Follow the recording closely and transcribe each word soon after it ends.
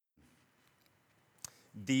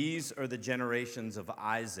These are the generations of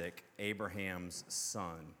Isaac, Abraham's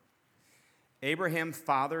son. Abraham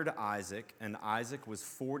fathered Isaac, and Isaac was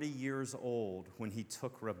 40 years old when he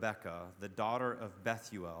took Rebekah, the daughter of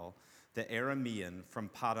Bethuel, the Aramean from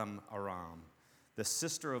Paddan Aram, the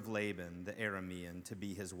sister of Laban, the Aramean, to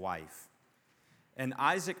be his wife. And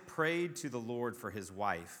Isaac prayed to the Lord for his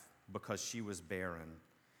wife, because she was barren.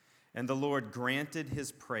 And the Lord granted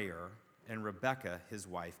his prayer, and Rebekah, his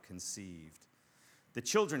wife, conceived. The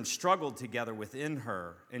children struggled together within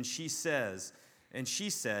her, and she said,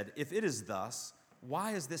 "If it is thus,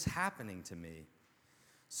 why is this happening to me?"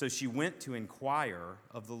 So she went to inquire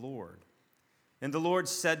of the Lord. And the Lord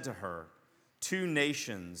said to her, "Two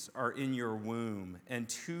nations are in your womb, and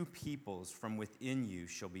two peoples from within you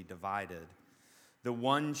shall be divided. The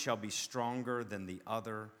one shall be stronger than the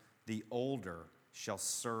other, the older shall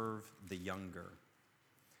serve the younger."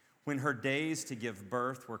 When her days to give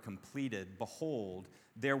birth were completed, behold,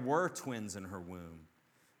 there were twins in her womb.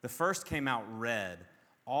 The first came out red,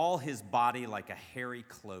 all his body like a hairy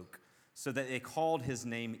cloak, so that they called his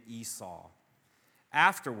name Esau.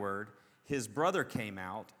 Afterward, his brother came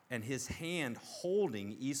out, and his hand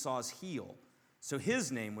holding Esau's heel, so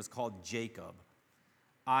his name was called Jacob.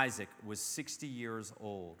 Isaac was 60 years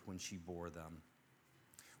old when she bore them.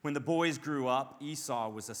 When the boys grew up, Esau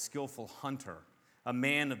was a skillful hunter, a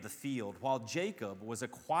man of the field, while Jacob was a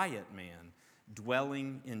quiet man,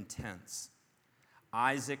 dwelling in tents.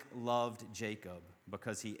 Isaac loved Jacob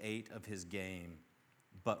because he ate of his game,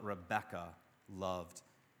 but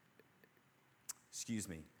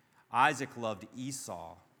Isaac loved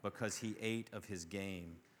Esau because he ate of his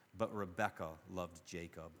game, but Rebekah loved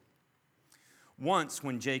Jacob. Once,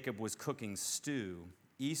 when Jacob was cooking stew,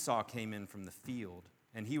 Esau came in from the field,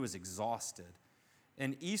 and he was exhausted.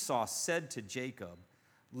 And Esau said to Jacob,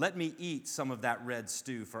 "Let me eat some of that red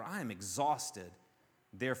stew, for I am exhausted."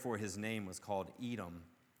 Therefore his name was called Edom.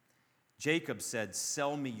 Jacob said,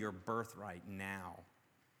 "Sell me your birthright now."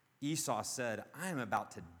 Esau said, "I am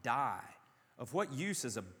about to die. Of what use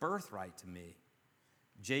is a birthright to me?"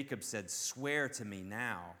 Jacob said, "Swear to me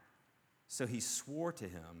now." So he swore to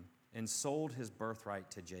him and sold his birthright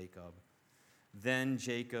to Jacob. Then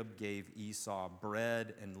Jacob gave Esau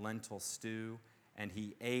bread and lentil stew, and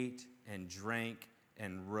he ate and drank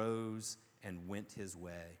and rose and went his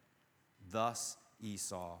way. Thus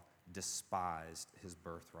Esau despised his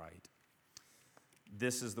birthright.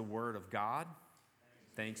 This is the word of God.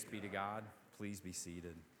 Thanks be to God. Please be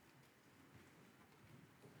seated.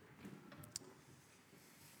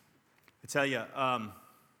 I tell you,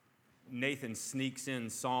 Nathan sneaks in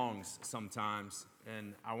songs sometimes,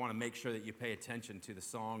 and I want to make sure that you pay attention to the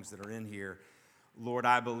songs that are in here. Lord,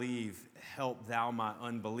 I believe, help thou my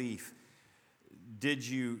unbelief. Did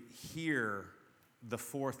you hear the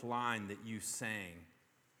fourth line that you sang?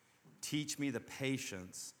 Teach me the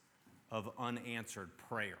patience of unanswered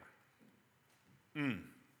prayer.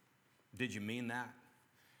 Did you mean that?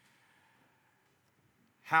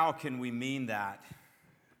 How can we mean that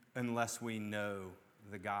unless we know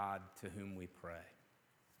the God to whom we pray?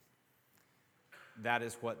 That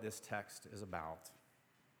is what this text is about.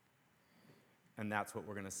 And that's what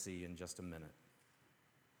we're going to see in just a minute.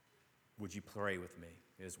 Would you pray with me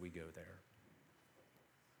as we go there?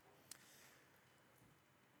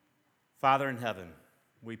 Father in heaven,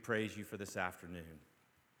 we praise you for this afternoon.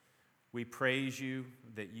 We praise you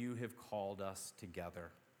that you have called us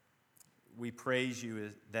together. We praise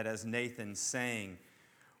you that as Nathan sang,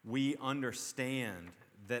 we understand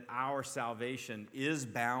that our salvation is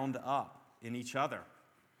bound up in each other,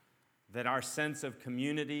 that our sense of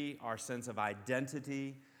community, our sense of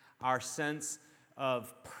identity, our sense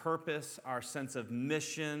of purpose, our sense of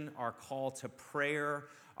mission, our call to prayer,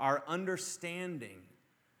 our understanding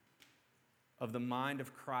of the mind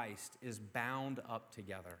of Christ is bound up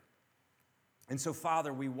together. And so,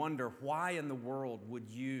 Father, we wonder, why in the world would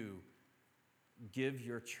you give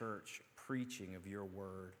your church preaching of your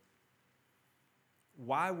word?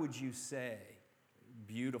 Why would you say,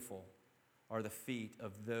 beautiful are the feet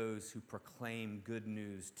of those who proclaim good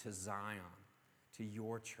news to Zion, to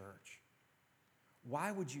your church?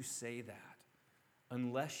 Why would you say that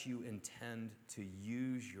unless you intend to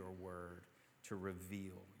use your word to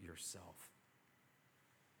reveal yourself?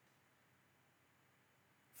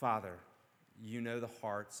 Father, you know the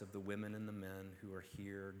hearts of the women and the men who are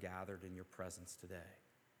here gathered in your presence today.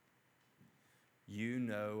 You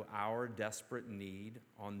know our desperate need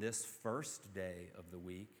on this first day of the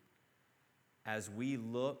week as we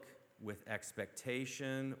look with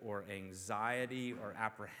expectation or anxiety or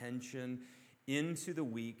apprehension into the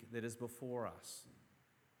week that is before us.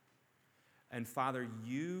 And Father,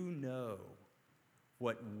 you know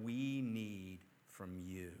what we need from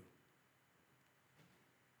you.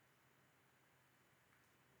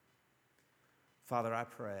 Father, I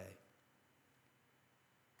pray,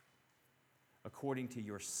 according to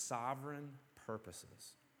your sovereign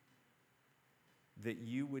purposes, that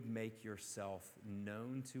you would make yourself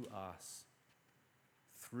known to us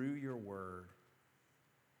through your word,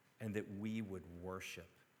 and that we would worship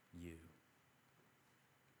you.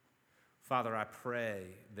 Father, I pray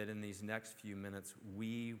that in these next few minutes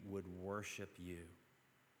we would worship you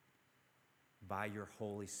by your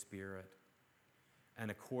Holy Spirit and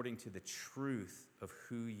according to the truth of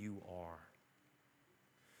who you are.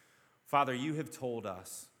 Father, you have told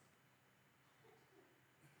us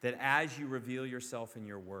that as you reveal yourself in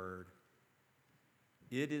your word,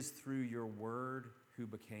 it is through your word who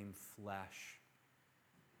became flesh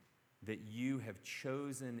that you have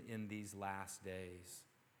chosen in these last days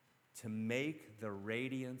to make the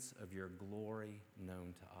radiance of your glory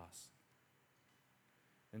known to us.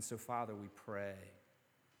 And so, Father, we pray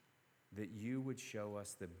that you would show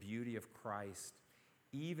us the beauty of Christ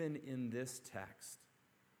even in this text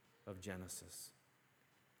of Genesis.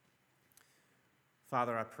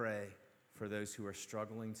 Father, I pray for those who are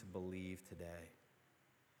struggling to believe today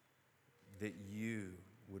that you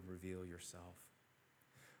would reveal yourself.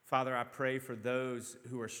 Father, I pray for those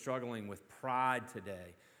who are struggling with pride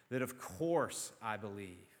today, that of course I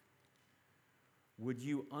believe. Would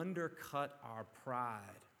you undercut our pride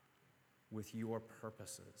with your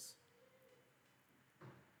purposes?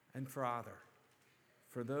 And Father,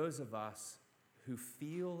 for those of us who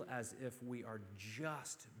feel as if we are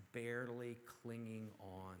just barely clinging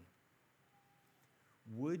on,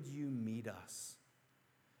 would you meet us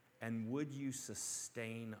and would you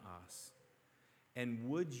sustain us and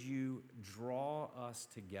would you draw us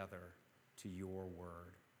together to your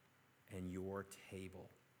word and your table,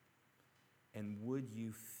 and would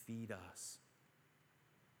you feed us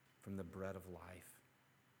from the bread of life,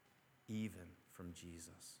 even from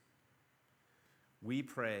Jesus? We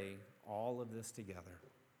pray all of this together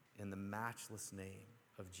in the matchless name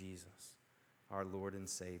of Jesus, our Lord and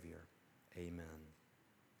Savior. Amen.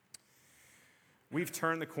 We've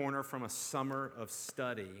turned the corner from a summer of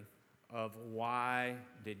study of why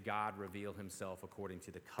did God reveal himself according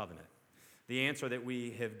to the covenant. The answer that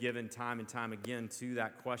we have given time and time again to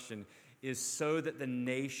that question is so that the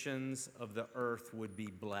nations of the earth would be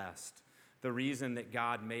blessed. The reason that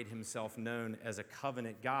God made himself known as a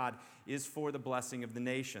covenant God is for the blessing of the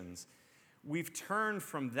nations. We've turned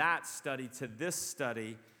from that study to this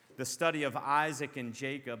study, the study of Isaac and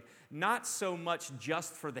Jacob, not so much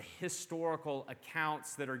just for the historical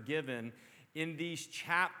accounts that are given in these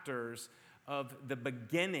chapters of the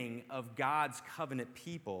beginning of God's covenant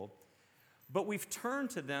people, but we've turned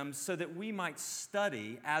to them so that we might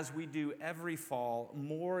study, as we do every fall,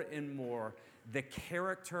 more and more the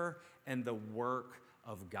character and the work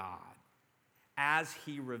of God as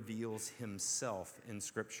he reveals himself in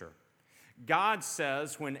Scripture. God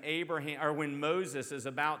says when Moses is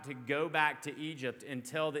about to go back to Egypt and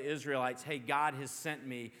tell the Israelites, hey, God has sent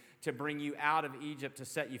me to bring you out of Egypt to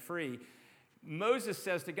set you free, Moses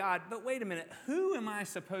says to God, but wait a minute, who am I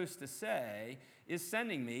supposed to say is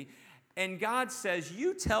sending me? And God says,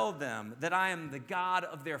 you tell them that I am the God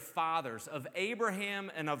of their fathers, of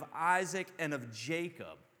Abraham and of Isaac and of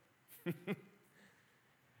Jacob.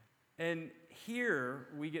 And here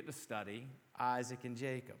we get to study Isaac and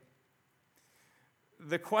Jacob.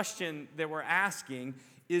 The question that we're asking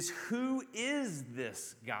is, who is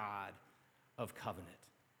this God of covenant?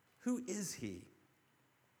 Who is he?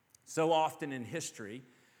 So often in history,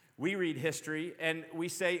 we read history and we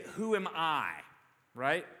say, who am I?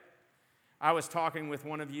 Right? I was talking with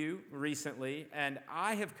one of you recently, and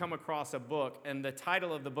I have come across a book, and the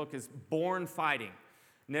title of the book is Born Fighting.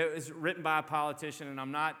 Now, it's written by a politician, and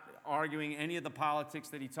I'm not arguing any of the politics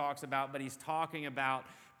that he talks about, but he's talking about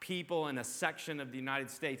people in a section of the United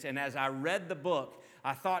States. And as I read the book,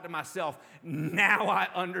 I thought to myself, now I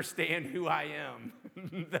understand who I am.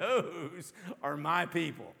 Those are my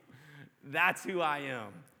people. That's who I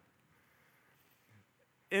am.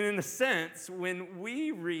 And in a sense, when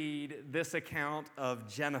we read this account of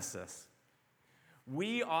Genesis,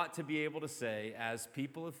 we ought to be able to say, as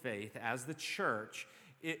people of faith, as the church,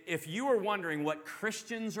 if you are wondering what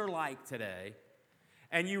Christians are like today,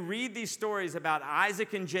 and you read these stories about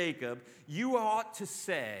Isaac and Jacob, we ought to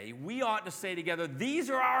say together, these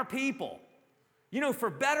are our people. You know, for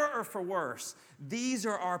better or for worse, these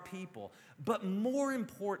are our people. But more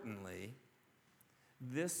importantly,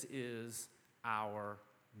 this is our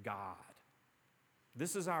God.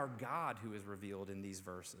 This is our God who is revealed in these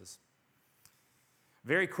verses.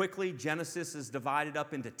 Very quickly, Genesis is divided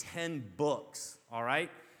up into 10 books, all right?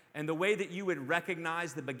 And the way that you would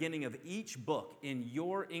recognize the beginning of each book in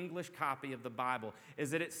your English copy of the Bible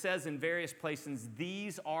is that it says in various places,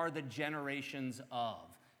 these are the generations of.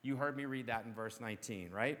 You heard me read that in verse 19,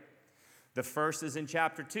 right? The first is in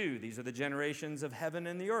chapter 2. These are the generations of heaven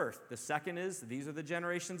and the earth. The second is, these are the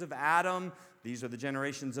generations of Adam. These are the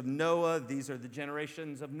generations of Noah. These are the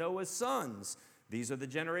generations of Noah's sons. These are the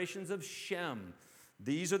generations of Shem.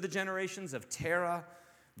 These are the generations of Terah.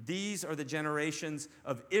 These are the generations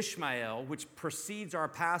of Ishmael, which precedes our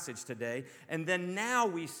passage today. And then now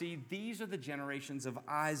we see these are the generations of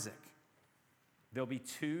Isaac. There'll be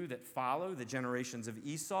 2 that follow, the generations of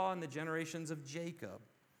Esau and the generations of Jacob.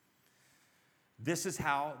 This is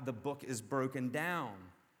how the book is broken down.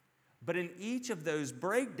 But in each of those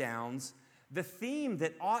breakdowns, the theme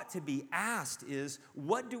that ought to be asked is,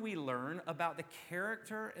 what do we learn about the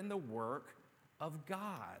character and the work of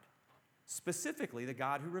God? Specifically, the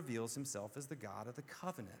God who reveals himself as the God of the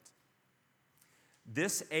covenant.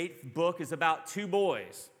 This 8th book is about 2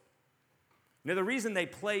 boys. Now, the reason they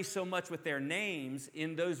play so much with their names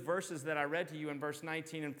in those verses that I read to you in verse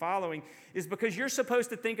 19 and following is because you're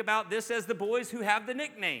supposed to think about this as the boys who have the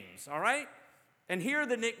nicknames, all right? And here are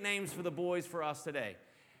the nicknames for the boys for us today.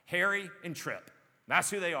 Harry and Trip.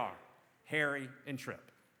 That's who they are. Harry and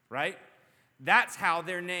Trip, right? That's how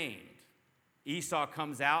they're named. Esau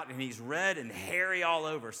comes out and he's red and hairy all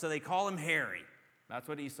over, so they call him Harry. That's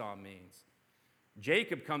what Esau means.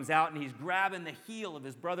 Jacob comes out and he's grabbing the heel of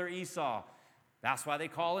his brother Esau. That's why they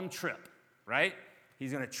call him Trip, right?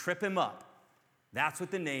 He's going to trip him up. That's what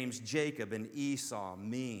the names Jacob and Esau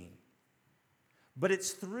mean. But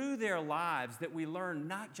it's through their lives that we learn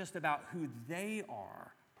not just about who they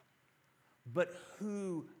are, but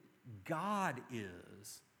who God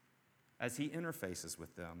is as he interfaces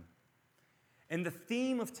with them. And the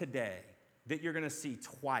theme of today that you're going to see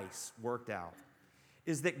twice worked out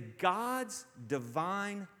is that God's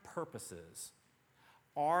divine purposes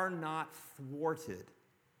are not thwarted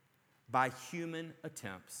by human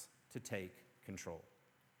attempts to take control.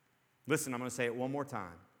 Listen, I'm going to say it one more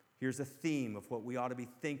time. Here's a theme of what we ought to be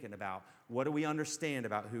thinking about. What do we understand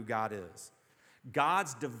about who God is?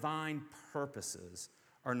 God's divine purposes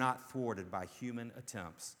are not thwarted by human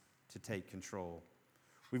attempts to take control.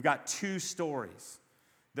 We've got 2 stories.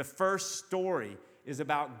 The first story is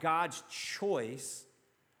about God's choice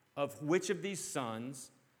of which of these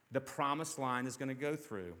sons the promised line is going to go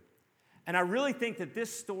through. And I really think that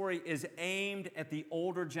this story is aimed at the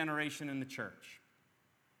older generation in the church.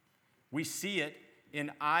 We see it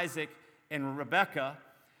in Isaac and Rebekah,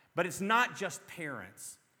 but it's not just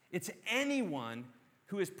parents. It's anyone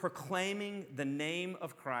who is proclaiming the name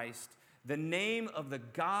of Christ, the name of the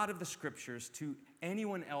God of the Scriptures to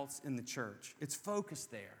anyone else in the church. It's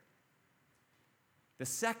focused there. The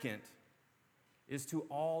second is to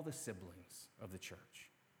all the siblings of the church.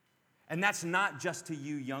 And that's not just to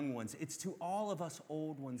you young ones. It's to all of us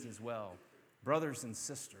old ones as well, brothers and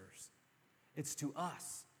sisters. It's to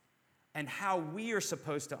us and how we are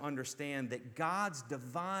supposed to understand that God's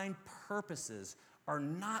divine purposes are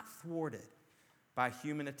not thwarted by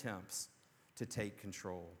human attempts to take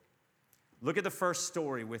control. Look at the first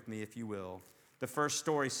story with me, if you will. The first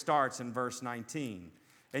story starts in verse 19.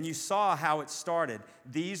 And you saw how it started.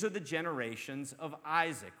 These are the generations of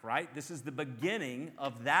Isaac, right? This is the beginning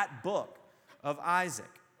of that book of Isaac.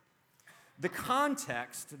 The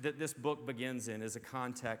context that this book begins in is a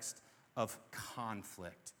context of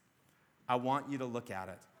conflict. I want you to look at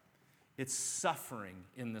it. It's suffering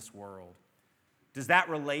in this world. Does that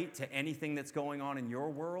relate to anything that's going on in your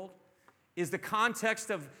world? Is the context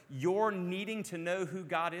of your needing to know who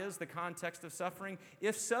God is the context of suffering?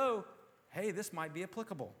 If so, hey, this might be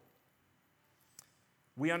applicable.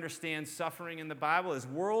 We understand suffering in the Bible as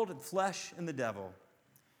world and flesh and the devil.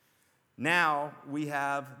 Now we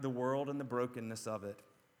have the world and the brokenness of it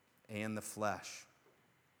and the flesh.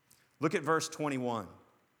 Look at verse 21.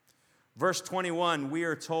 Verse 21, we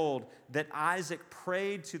are told that Isaac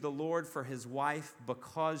prayed to the Lord for his wife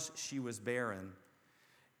because she was barren.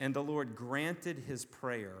 And the Lord granted his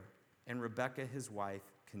prayer, and Rebekah, his wife,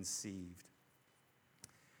 conceived.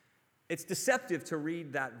 It's deceptive to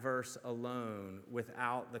read that verse alone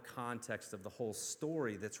without the context of the whole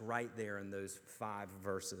story that's right there in those 5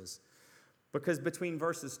 verses. Because between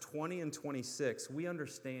verses 20 and 26, we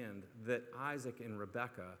understand that Isaac and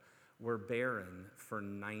Rebekah were barren for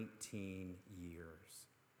 19 years.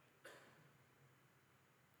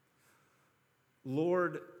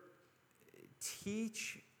 Lord,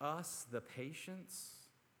 teach us the patience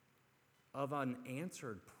of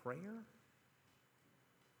unanswered prayer.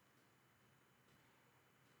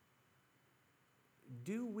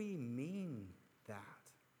 do we mean that?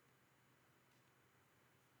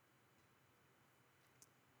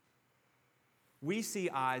 We see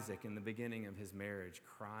Isaac in the beginning of his marriage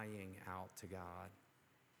crying out to God,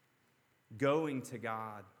 going to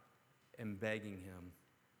God and begging him,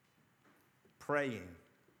 praying.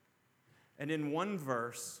 And in one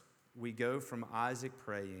verse, we go from Isaac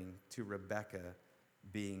praying to Rebekah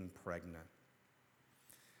being pregnant.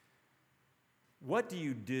 What do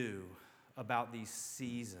you do about these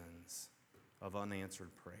seasons of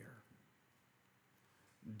unanswered prayer?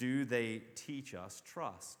 Do they teach us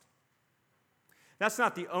trust? That's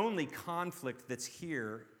not the only conflict that's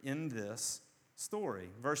here in this story.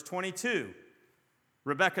 Verse 22,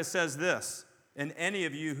 Rebekah says this, and any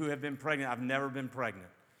of you who have been pregnant, I've never been pregnant.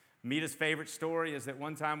 Mita's favorite story is that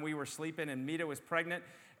one time we were sleeping and Mita was pregnant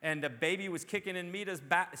and the baby was kicking in Mita's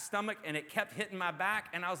stomach and it kept hitting my back.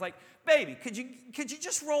 And I was like, baby, could you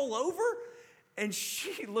just roll over? And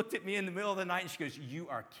she looked at me in the middle of the night and she goes, you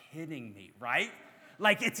are kidding me, right?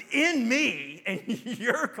 Like it's in me and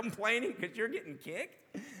you're complaining because you're getting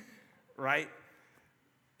kicked, right?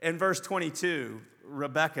 In verse 22,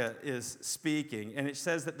 Rebekah is speaking, and it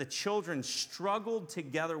says that the children struggled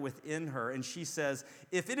together within her, and she says,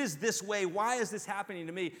 if it is this way, why is this happening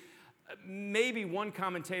to me? Maybe one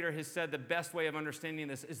commentator has said the best way of understanding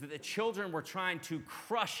this is that the children were trying to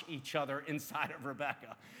crush each other inside of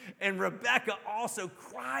Rebekah. And Rebekah also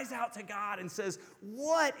cries out to God and says,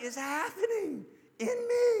 what is happening in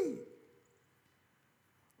me?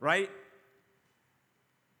 Right?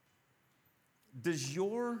 Does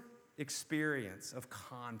your experience of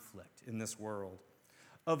conflict in this world,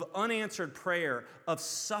 of unanswered prayer, of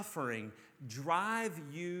suffering, drive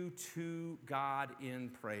you to God in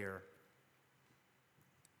prayer,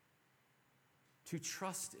 to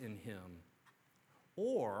trust in Him?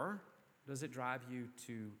 Or does it drive you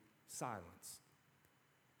to silence?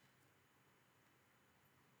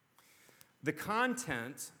 The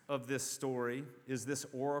content of this story is this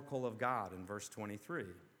oracle of God in verse 23.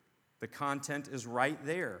 The content is right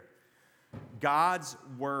there. God's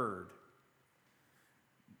word.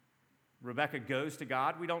 Rebekah goes to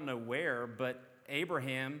God. We don't know where, but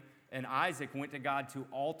Abraham and Isaac went to God to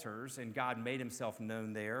altars, and God made himself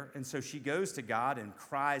known there. And so she goes to God and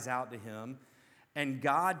cries out to him, and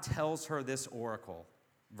God tells her this oracle.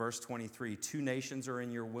 Verse 23, 2 nations are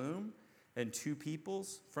in your womb, and 2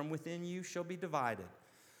 peoples from within you shall be divided.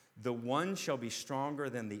 The one shall be stronger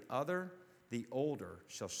than the other. The older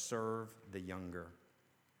shall serve the younger.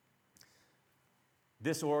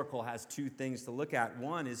 This oracle has 2 things to look at.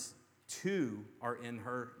 One is 2 are in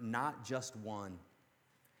her, not just 1.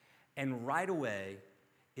 And right away,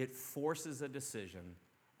 it forces a decision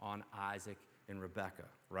on Isaac and Rebekah,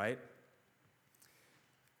 right?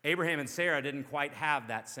 Abraham and Sarah didn't quite have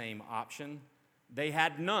that same option. They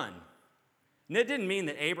had none. And it didn't mean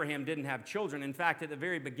that Abraham didn't have children. In fact, at the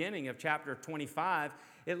very beginning of chapter 25,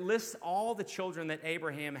 it lists all the children that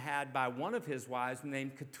Abraham had by one of his wives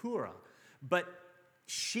named Keturah. But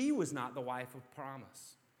she was not the wife of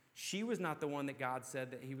promise. She was not the one that God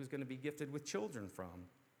said that he was going to be gifted with children from.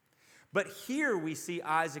 But here we see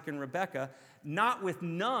Isaac and Rebekah, not with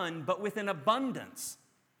none, but with an abundance.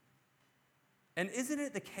 And isn't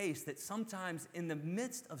it the case that sometimes in the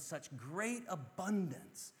midst of such great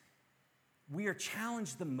abundance, we are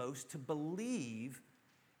challenged the most to believe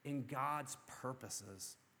in God's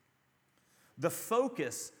purposes? The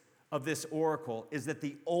focus of this oracle is that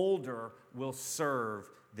the older will serve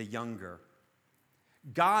the younger.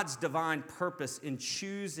 God's divine purpose in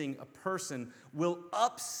choosing a person will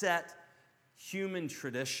upset human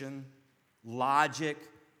tradition, logic,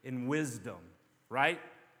 and wisdom, right?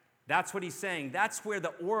 That's what he's saying. That's where the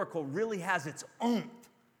oracle really has its oomph.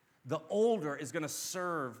 The older is going to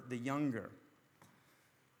serve the younger.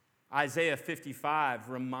 Isaiah 55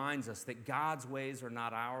 reminds us that God's ways are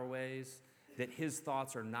not our ways, that his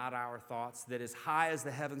thoughts are not our thoughts, that as high as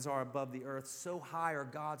the heavens are above the earth, so high are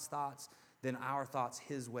God's thoughts than our thoughts,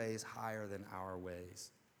 his ways higher than our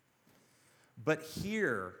ways. But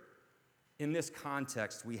here, in this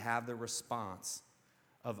context, we have the response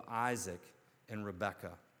of Isaac and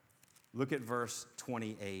Rebekah. Look at verse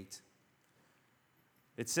 28.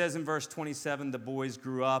 It says in verse 27, the boys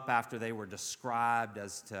grew up after they were described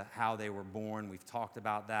as to how they were born. We've talked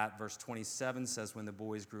about that. Verse 27 says, when the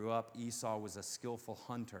boys grew up, Esau was a skillful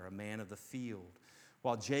hunter, a man of the field,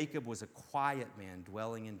 while Jacob was a quiet man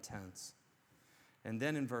dwelling in tents. And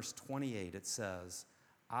then in verse 28, it says,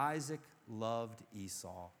 Isaac loved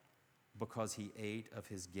Esau because he ate of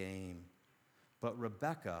his game, but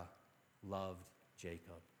Rebekah loved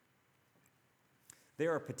Jacob.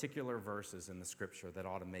 There are particular verses in the scripture that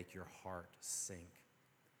ought to make your heart sink.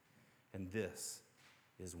 and this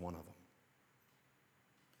is one of them.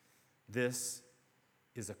 This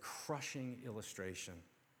is a crushing illustration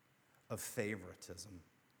of favoritism.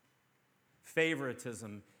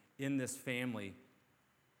 Favoritism in this family,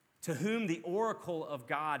 to whom the oracle of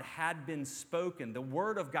God had been spoken, the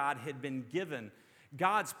word of God had been given,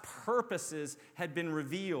 God's purposes had been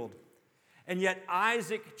revealed. And yet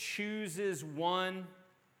Isaac chooses one,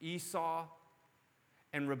 Esau,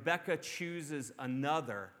 and Rebekah chooses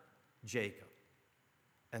another, Jacob,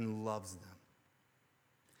 and loves them.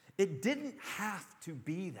 It didn't have to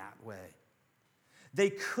be that way. They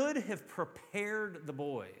could have prepared the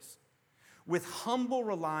boys with humble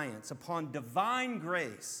reliance upon divine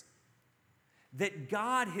grace that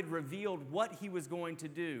God had revealed what he was going to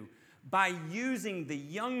do by using the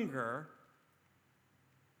younger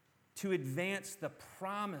to advance the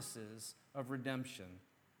promises of redemption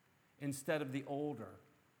instead of the older.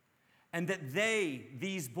 And that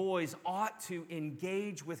these boys, ought to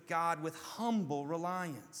engage with God with humble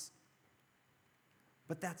reliance.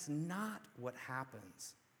 But that's not what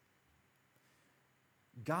happens.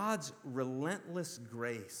 God's relentless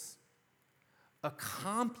grace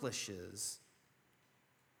accomplishes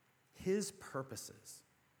his purposes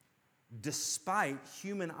despite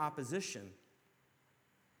human opposition,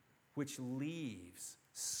 which leaves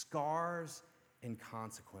scars and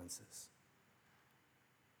consequences.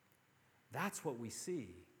 That's what we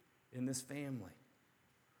see in this family.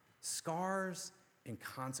 Scars and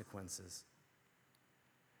consequences.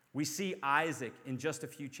 We see Isaac in just a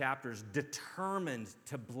few chapters determined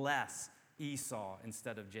to bless Esau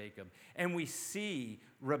instead of Jacob. And we see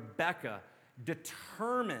Rebekah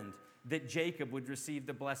determined that Jacob would receive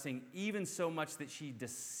the blessing, even so much that she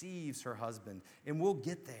deceives her husband. And we'll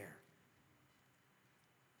get there.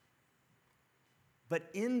 But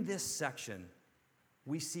in this section,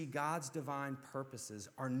 we see God's divine purposes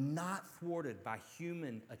are not thwarted by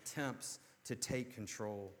human attempts to take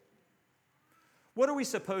control. What are we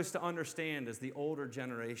supposed to understand as the older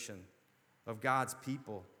generation of God's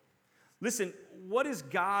people? Listen, what is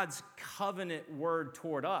God's covenant word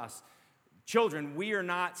toward us? Children, we are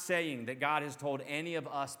not saying that God has told any of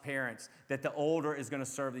us parents that the older is going to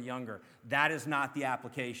serve the younger. That is not the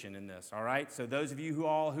application in this, all right? So those of you who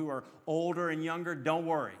are older and younger, don't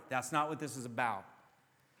worry. That's not what this is about.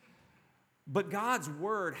 But God's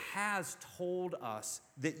word has told us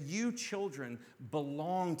that you children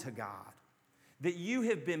belong to God, that you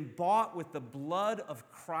have been bought with the blood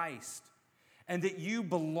of Christ, and that you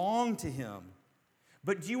belong to him.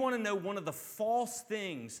 But do you want to know one of the false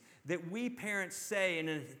things that we parents say in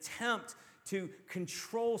an attempt to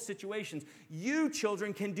control situations? You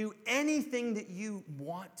children can do anything that you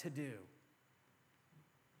want to do.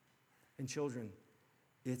 And children,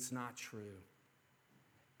 it's not true.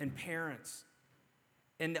 And parents,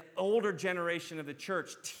 and the older generation of the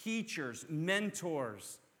church, teachers,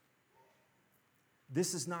 mentors,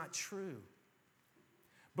 this is not true.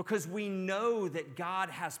 Because we know that God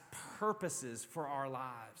has purposes for our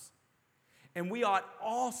lives. And we ought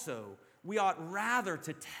rather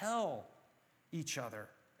to tell each other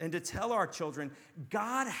and to tell our children,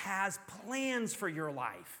 God has plans for your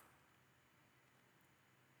life.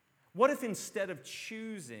 What if instead of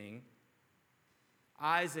choosing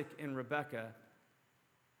Isaac and Rebekah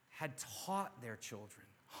had taught their children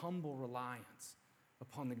humble reliance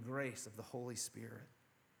upon the grace of the Holy Spirit?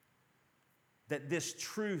 That this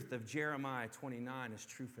truth of Jeremiah 29 is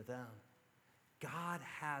true for them. God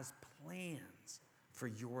has plans for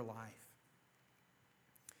your life.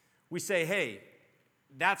 We say, hey,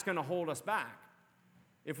 that's going to hold us back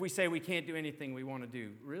if we say we can't do anything we want to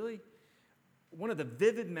do. Really? One of the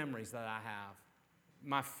vivid memories that I have,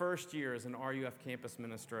 my first year as an RUF campus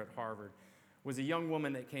minister at Harvard, was a young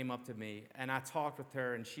woman that came up to me, and I talked with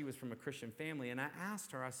her, and she was from a Christian family, and I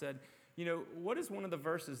asked her, I said, you know, what is one of the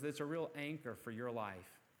verses that's a real anchor for your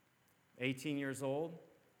life? 18 years old,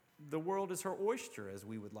 the world is her oyster, as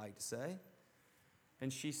we would like to say.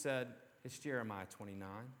 And she said, it's Jeremiah 29.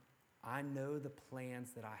 I know the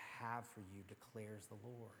plans that I have for you, declares the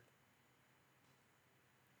Lord.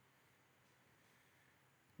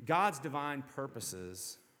 God's divine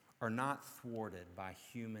purposes are not thwarted by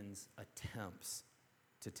humans' attempts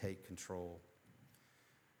to take control.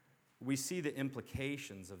 We see the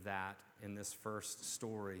implications of that in this first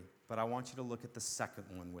story, but I want you to look at the second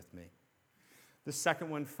one with me. The second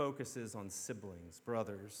one focuses on siblings,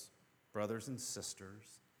 brothers and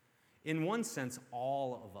sisters. In one sense,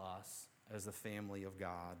 all of us as the family of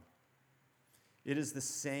God. It is the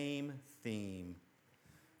same theme.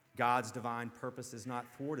 God's divine purpose is not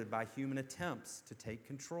thwarted by human attempts to take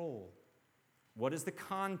control. What is the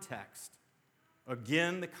context?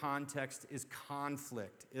 Again, the context is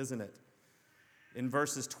conflict, isn't it? In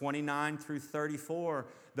verses 29 through 34,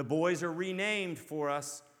 the boys are renamed for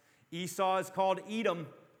us. Esau is called Edom.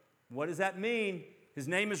 What does that mean? His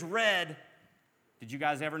name is Red. Did you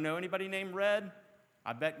guys ever know anybody named Red?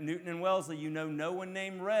 I bet Newton and Wellesley, you know no one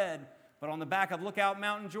named Red. But on the back of Lookout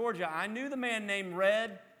Mountain, Georgia, I knew the man named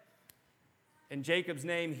Red. And Jacob's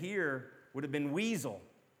name here would have been Weasel.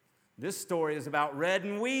 This story is about Red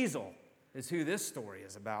and Weasel, is who this story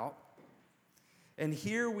is about. And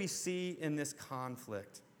here we see in this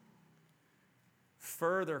conflict,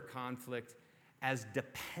 further conflict as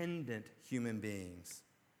dependent human beings.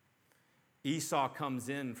 Esau comes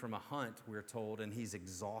in from a hunt, we're told, and he's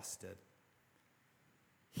exhausted.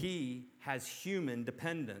 He has human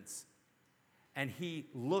dependence, and he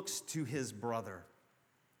looks to his brother.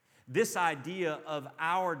 This idea of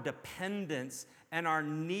our dependence and our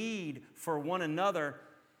need for one another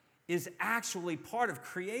is actually part of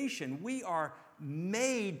creation. We are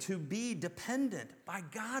made to be dependent by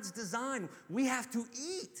God's design. We have to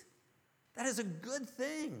eat. That is a good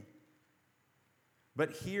thing.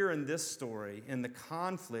 But here in this story, in the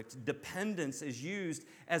conflict, dependence is used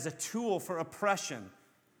as a tool for oppression.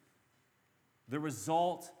 The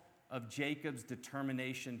result of Jacob's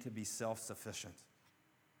determination to be self-sufficient.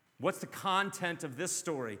 What's the content of this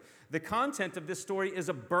story? The content of this story is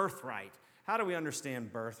a birthright. How do we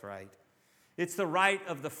understand birthright? It's the right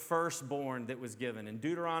of the firstborn that was given. In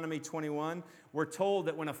Deuteronomy 21, we're told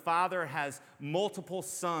that when a father has multiple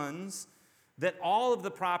sons, that all of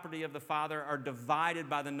the property of the father are divided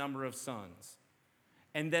by the number of sons.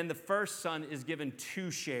 And then the first son is given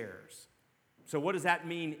 2 shares. So what does that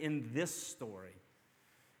mean in this story?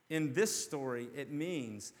 In this story, it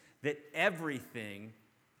means that everything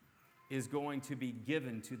is going to be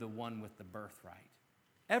given to the one with the birthright.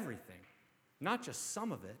 Everything. Not just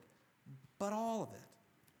some of it, but all of it.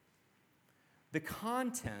 The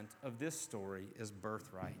content of this story is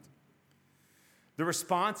birthright. The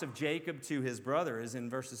response of Jacob to his brother is in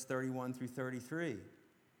verses 31 through 33.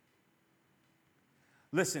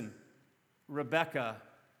 Listen, Rebekah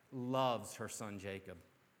loves her son Jacob.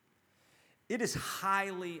 It is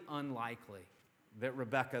highly unlikely that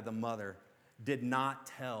Rebekah, the mother, did not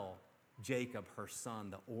tell Jacob, her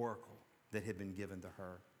son, the oracle that had been given to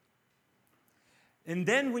her. And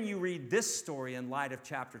then when you read this story in light of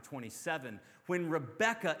chapter 27, when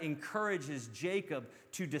Rebekah encourages Jacob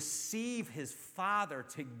to deceive his father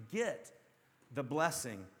to get the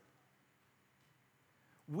blessing,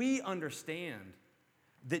 we understand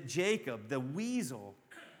that Jacob, the weasel,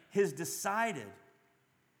 has decided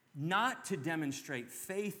not to demonstrate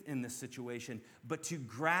faith in this situation, but to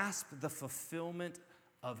grasp the fulfillment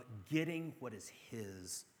of getting what is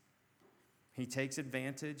his. He takes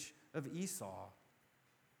advantage of Esau.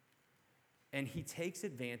 And he takes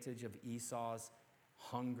advantage of Esau's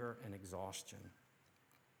hunger and exhaustion.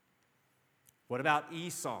 What about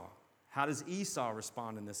Esau? How does Esau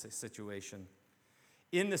respond in this situation?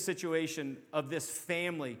 In the situation of this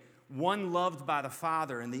family, one loved by the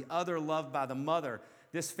father and the other loved by the mother,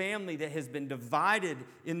 this family that has been divided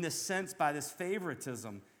in this sense by this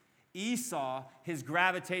favoritism, Esau has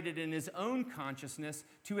gravitated in his own consciousness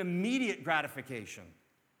to immediate gratification.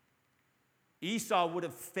 Esau would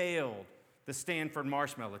have failed the Stanford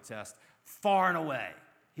marshmallow test far and away.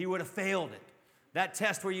 He would have failed it. That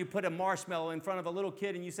test where you put a marshmallow in front of a little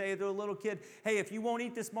kid and you say to a little kid, hey, if you won't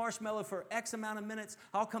eat this marshmallow for X amount of minutes,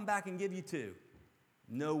 I'll come back and give you 2.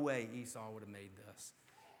 No way Esau would have made this.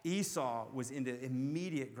 Esau was into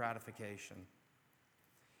immediate gratification.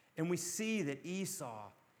 And we see that Esau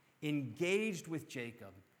engaged with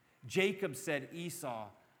Jacob. Jacob said, Esau,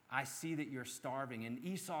 I see that you're starving. And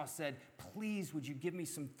Esau said, please, would you give me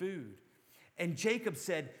some food? And Jacob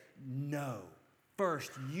said, no.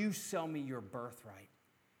 First, you sell me your birthright.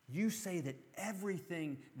 You say that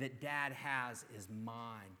everything that Dad has is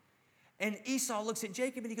mine. And Esau looks at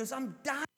Jacob and he goes, I'm dying